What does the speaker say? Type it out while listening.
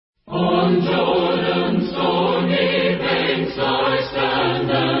Jordan's stormy banks I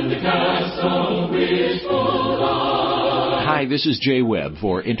stand, and the castle which full high. Hi, this is Jay Webb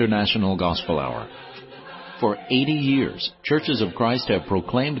for International Gospel Hour. For 80 years, Churches of Christ have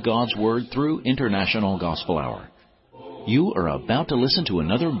proclaimed God's Word through International Gospel Hour. You are about to listen to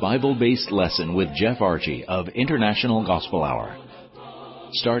another Bible-based lesson with Jeff Archie of International Gospel Hour.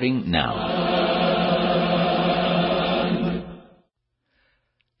 Starting now.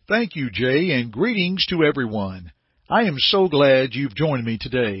 Thank you, Jay, and greetings to everyone. I am so glad you've joined me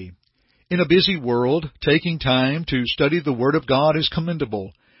today. In a busy world, taking time to study the Word of God is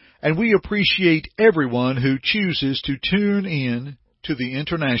commendable, and we appreciate everyone who chooses to tune in to the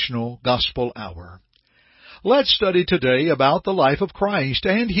International Gospel Hour. Let's study today about the life of Christ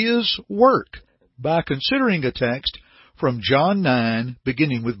and His work by considering a text from John 9,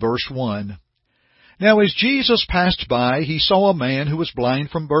 beginning with verse 1. Now as Jesus passed by, He saw a man who was blind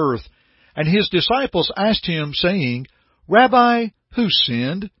from birth, and His disciples asked Him, saying, Rabbi, who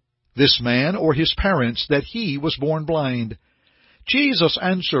sinned, this man or his parents, that he was born blind? Jesus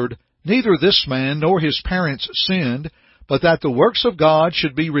answered, Neither this man nor his parents sinned, but that the works of God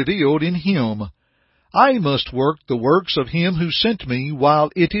should be revealed in him. I must work the works of him who sent me while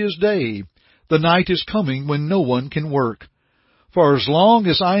it is day. The night is coming when no one can work. For as long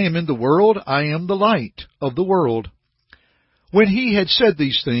as I am in the world, I am the light of the world. When he had said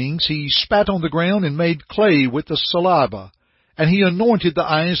these things, he spat on the ground and made clay with the saliva, and he anointed the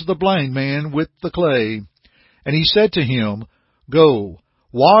eyes of the blind man with the clay. And he said to him, Go,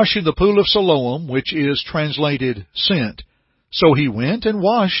 wash in the pool of Siloam, which is translated sent. So he went and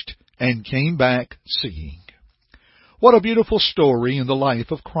washed, and came back seeing. What a beautiful story in the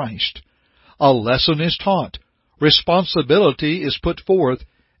life of Christ. A lesson is taught, responsibility is put forth,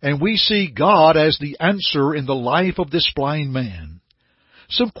 and we see God as the answer in the life of this blind man.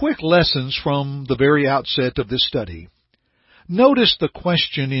 Some quick lessons from the very outset of this study. Notice the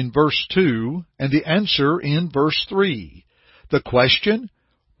question in verse 2 and the answer in verse 3. The question,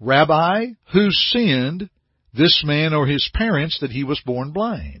 Rabbi, who sinned, this man or his parents, that he was born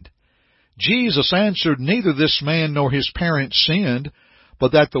blind? Jesus answered, Neither this man nor his parents sinned,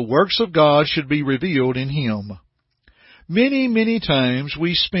 but that the works of God should be revealed in him. Many, many times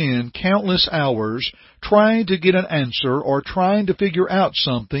we spend countless hours trying to get an answer or trying to figure out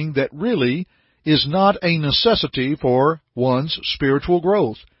something that really is not a necessity for one's spiritual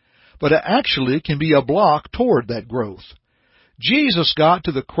growth, but it actually can be a block toward that growth. Jesus got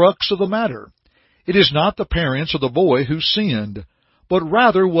to the crux of the matter. It is not the parents or the boy who sinned, but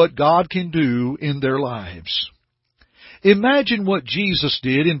rather what God can do in their lives. Imagine what Jesus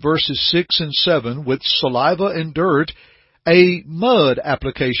did in verses 6 and 7 with saliva and dirt. A mud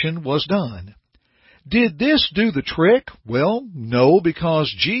application was done. Did this do the trick? Well, no,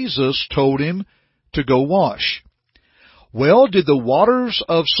 because Jesus told him to go wash. Well, did the waters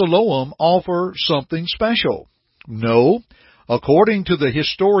of Siloam offer something special? No. According to the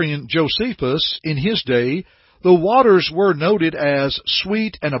historian Josephus, in his day, the waters were noted as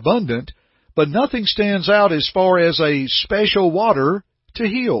sweet and abundant, but nothing stands out as far as a special water to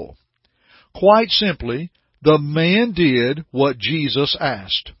heal. Quite simply, the man did what Jesus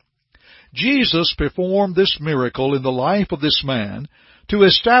asked. Jesus performed this miracle in the life of this man to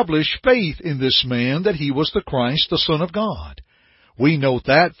establish faith in this man that he was the Christ, the Son of God. We note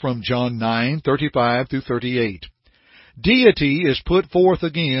that from John 9:35 through 38. Deity is put forth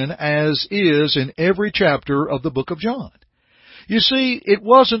again as is in every chapter of the book of John. You see, it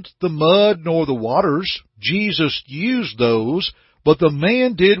wasn't the mud nor the waters. Jesus used those, but the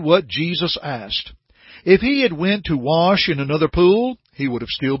man did what Jesus asked. If he had went to wash in another pool, he would have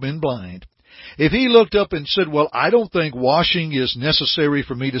still been blind. If he looked up and said, Well, I don't think washing is necessary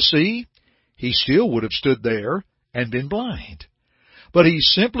for me to see, he still would have stood there and been blind. But he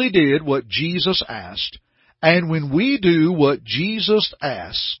simply did what Jesus asked. And when we do what Jesus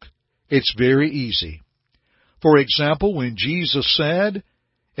asked, it's very easy. For example, when Jesus said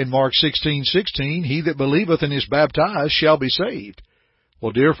in Mark 16:16, He that believeth and is baptized shall be saved.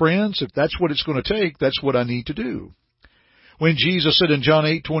 Well, dear friends, if that's what it's going to take, that's what I need to do. When Jesus said in John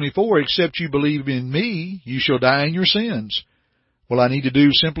 8:24, Except you believe in me, you shall die in your sins. Well, I need to do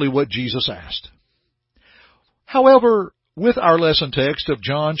simply what Jesus asked. However, with our lesson text of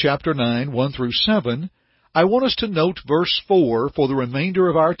John chapter 9, 1 through 7, I want us to note verse 4 for the remainder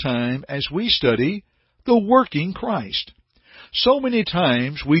of our time as we study the working Christ. So many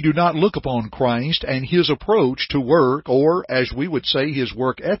times we do not look upon Christ and His approach to work, or, as we would say, His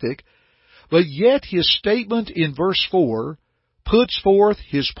work ethic, but yet His statement in verse 4 puts forth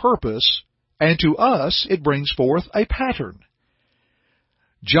His purpose, and to us it brings forth a pattern.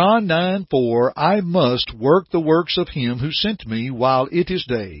 John 9:4, I must work the works of him who sent me while it is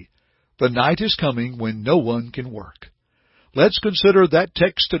day. The night is coming when no one can work. Let's consider that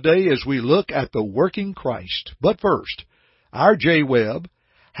text today as we look at the working Christ. But first, our Jay Webb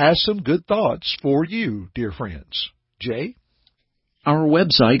has some good thoughts for you, dear friends. Jay? Our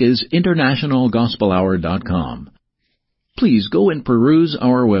website is internationalgospelhour.com. Please go and peruse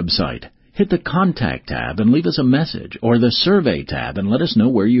our website. Hit the Contact tab and leave us a message, or the Survey tab and let us know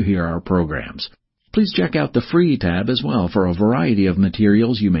where you hear our programs. Please check out the Free tab as well for a variety of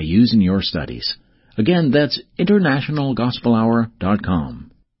materials you may use in your studies. Again, that's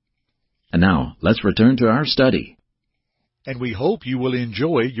internationalgospelhour.com. And now, let's return to our study. And we hope you will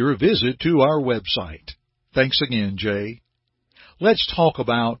enjoy your visit to our website. Thanks again, Jay. Let's talk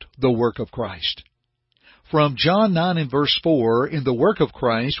about the work of Christ. From John 9 and verse 4, in the work of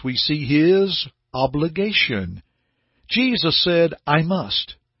Christ, we see His obligation. Jesus said, I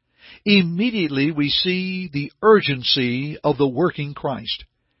must. Immediately we see the urgency of the working Christ.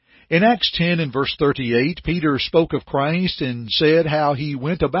 In Acts 10 and verse 38, Peter spoke of Christ and said how He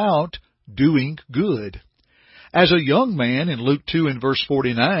went about doing good. As a young man, in Luke 2 and verse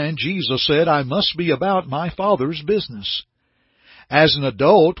 49, Jesus said, I must be about my Father's business. As an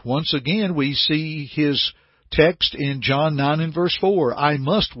adult, once again, we see His text in John 9 and verse 4, I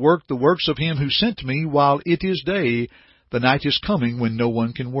must work the works of him who sent me while it is day. The night is coming when no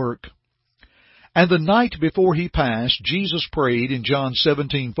one can work. And the night before He passed, Jesus prayed in John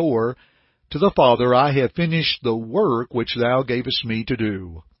 17:4, to the Father, I have finished the work which Thou gavest me to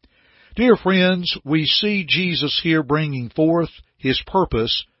do. Dear friends, we see Jesus here bringing forth His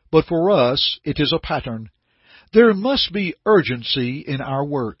purpose, but for us it is a pattern. There must be urgency in our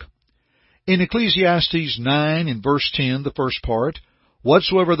work. In Ecclesiastes 9 and verse 10, the first part,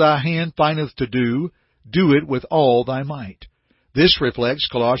 whatsoever thy hand findeth to do, do it with all thy might. This reflects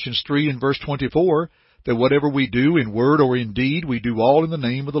Colossians 3 and verse 24, that whatever we do in word or in deed, we do all in the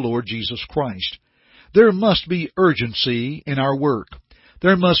name of the Lord Jesus Christ. There must be urgency in our work.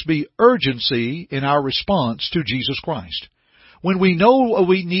 There must be urgency in our response to Jesus Christ. When we know what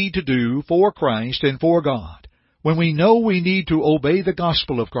we need to do for Christ and for God, when we know we need to obey the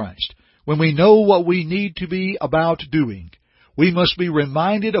gospel of Christ, when we know what we need to be about doing, we must be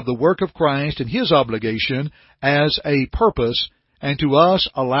reminded of the work of Christ and His obligation as a purpose, and to us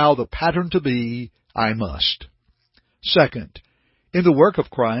allow the pattern to be, I must. Second, in the work of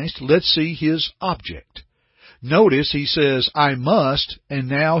Christ, let's see His object. Notice He says, I must, and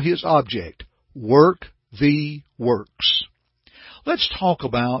now His object, work the works. Let's talk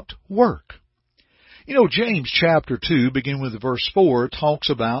about work. You know, James chapter 2, beginning with verse 4,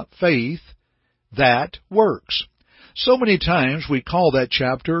 talks about faith that works. So many times we call that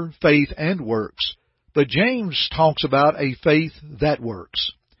chapter faith and works, but James talks about a faith that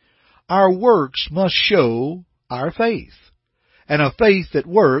works. Our works must show our faith, and a faith that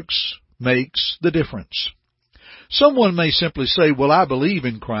works makes the difference. Someone may simply say, well, I believe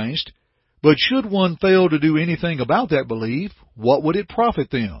in Christ, but should one fail to do anything about that belief, what would it profit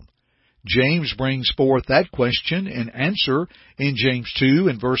them? James brings forth that question and answer in James 2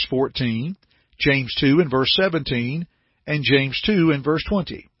 and verse 14, James 2 and verse 17, and James 2 and verse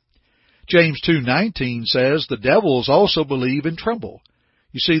 20. James 2:19 says, the devils also believe and tremble.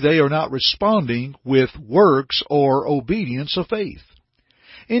 You see, they are not responding with works or obedience of faith.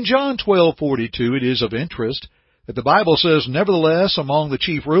 In John 12:42, it is of interest that the Bible says, nevertheless, among the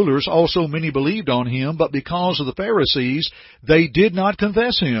chief rulers also many believed on Him, but because of the Pharisees, they did not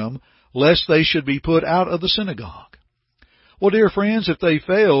confess Him, lest they should be put out of the synagogue. Well, dear friends, if they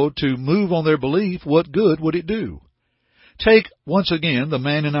failed to move on their belief, what good would it do? Take, once again, the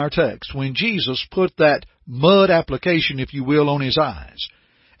man in our text. When Jesus put that mud application, if you will, on his eyes,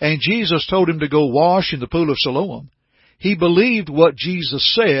 and Jesus told him to go wash in the pool of Siloam, he believed what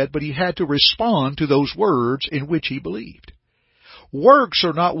Jesus said, but he had to respond to those words in which he believed. Works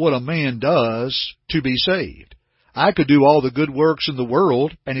are not what a man does to be saved. I could do all the good works in the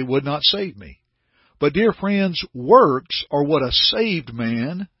world, and it would not save me. But, dear friends, works are what a saved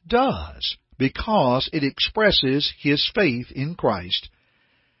man does, because it expresses his faith in Christ.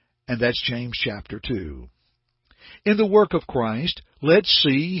 And that's James chapter 2. In the work of Christ, let's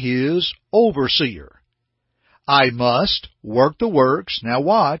see His overseer. I must work the works, now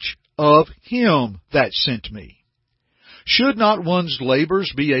watch, of Him that sent me. Should not one's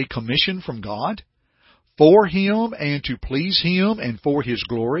labors be a commission from God? For Him and to please Him and for His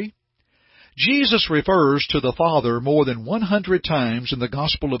glory? Jesus refers to the Father more than 100 times in the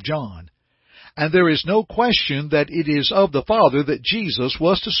Gospel of John, and there is no question that it is of the Father that Jesus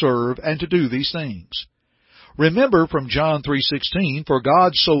was to serve and to do these things. Remember from John 3:16, "For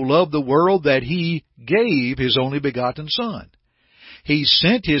God so loved the world that He gave His only begotten Son." He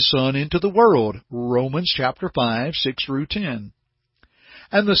sent His Son into the world, Romans chapter 5, 6 through 10.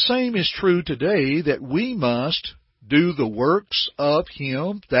 And the same is true today, that we must do the works of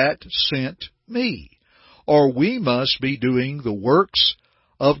Him that sent me, or we must be doing the works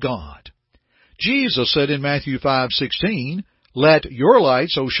of God. Jesus said in Matthew 5:16, "Let your light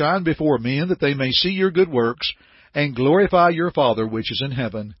so shine before men that they may see your good works and glorify your Father which is in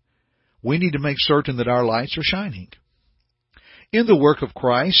heaven." We need to make certain that our lights are shining. In the work of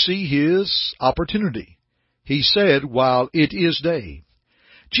Christ, see His opportunity. He said, "While it is day."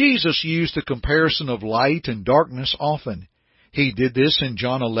 Jesus used the comparison of light and darkness often. He did this in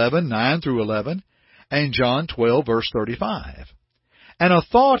John 11, 9 through 11, and John 12, verse 35. And a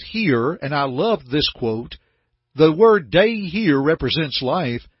thought here, and I love this quote, the word day here represents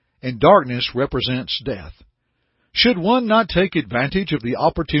life, and darkness represents death. Should one not take advantage of the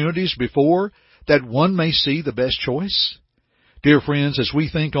opportunities before, that one may see the best choice? Dear friends, as we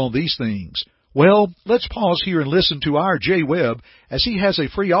think on these things, well, let's pause here and listen to our Jay Webb as he has a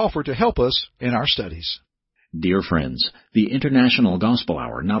free offer to help us in our studies. Dear friends, the International Gospel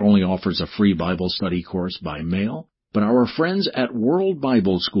Hour not only offers a free Bible study course by mail, but our friends at World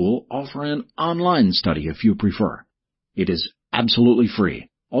Bible School offer an online study if you prefer. It is absolutely free.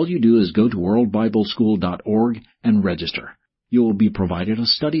 All you do is go to worldbibleschool.org and register. You will be provided a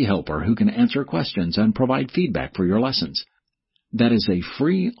study helper who can answer questions and provide feedback for your lessons. That is a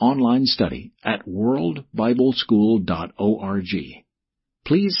free online study at worldbibleschool.org.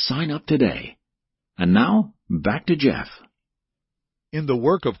 Please sign up today. And now, back to Jeff. In the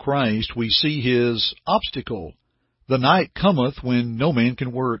work of Christ, we see His obstacle. The night cometh when no man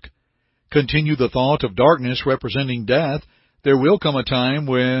can work. Continue the thought of darkness representing death. There will come a time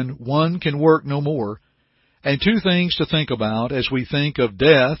when one can work no more. And two things to think about as we think of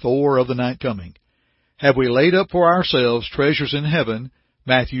death or of the night coming. Have we laid up for ourselves treasures in heaven,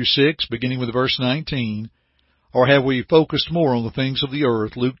 Matthew 6, beginning with verse 19, or have we focused more on the things of the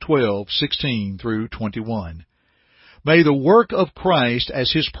earth, Luke 12, 16 through 21? May the work of Christ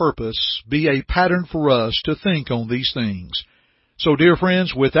as His purpose be a pattern for us to think on these things. So, dear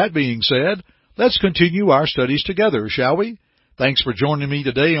friends, with that being said, let's continue our studies together, shall we? Thanks for joining me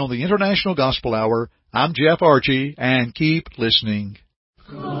today on the International Gospel Hour. I'm Jeff Archie, and keep listening.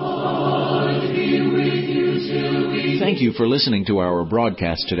 Thank you for listening to our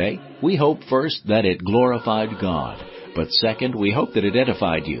broadcast today. We hope first that it glorified God, but second, we hope that it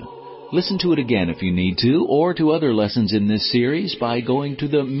edified you. Listen to it again if you need to, or to other lessons in this series by going to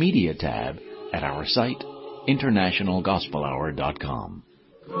the Media tab at our site, internationalgospelhour.com.